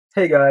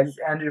Hey guys, it's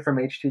Andrew from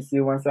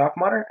HTC One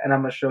softModder, and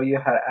I'm going to show you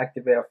how to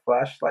activate a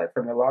flashlight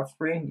from your lock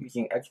screen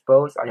using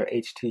Xposed on your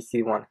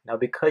HTC One. Now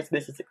because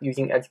this is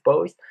using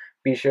Xposed,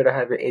 be sure to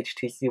have your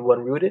HTC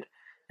One rooted,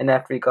 and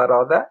after you got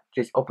all that,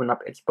 just open up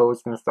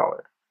Xposed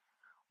Installer.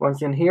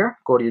 Once in here,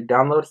 go to your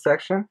download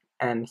section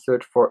and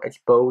search for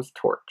Xposed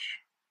Torch.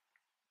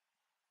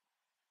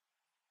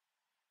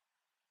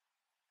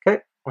 Okay,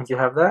 once you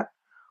have that,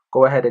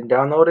 go ahead and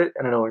download it,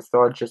 and it'll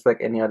install just like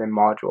any other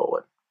module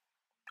would.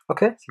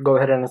 Okay, so go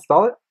ahead and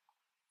install it.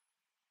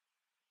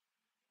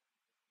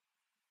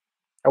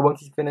 And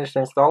once it's finished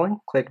installing,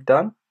 click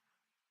Done.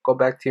 Go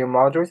back to your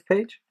modules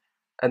page,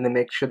 and then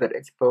make sure that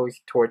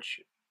Xposed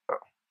Torch,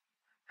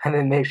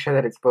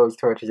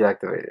 is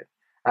activated.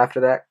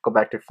 After that, go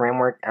back to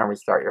Framework and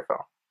restart your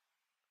phone.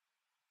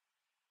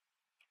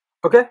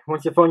 Okay,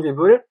 once your phone's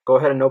rebooted, go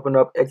ahead and open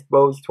up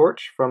Xposed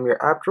Torch from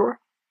your app drawer.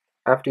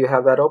 After you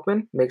have that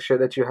open, make sure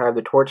that you have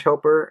the torch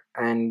helper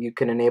and you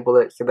can enable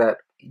it so that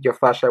your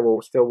flashlight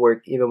will still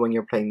work even when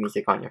you're playing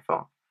music on your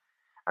phone.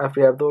 After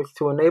you have those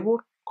two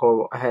enabled,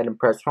 go ahead and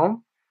press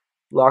Home,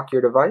 lock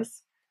your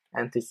device,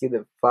 and to see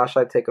the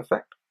flashlight take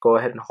effect, go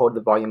ahead and hold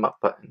the volume up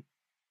button.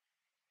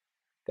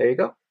 There you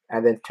go.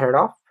 And then turn it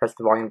off, press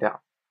the volume down.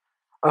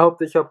 I hope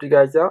this helped you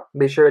guys out.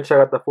 Be sure to check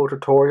out the full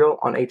tutorial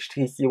on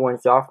HTC One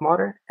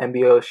softModder, and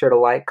be sure to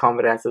like,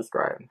 comment, and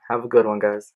subscribe. Have a good one, guys.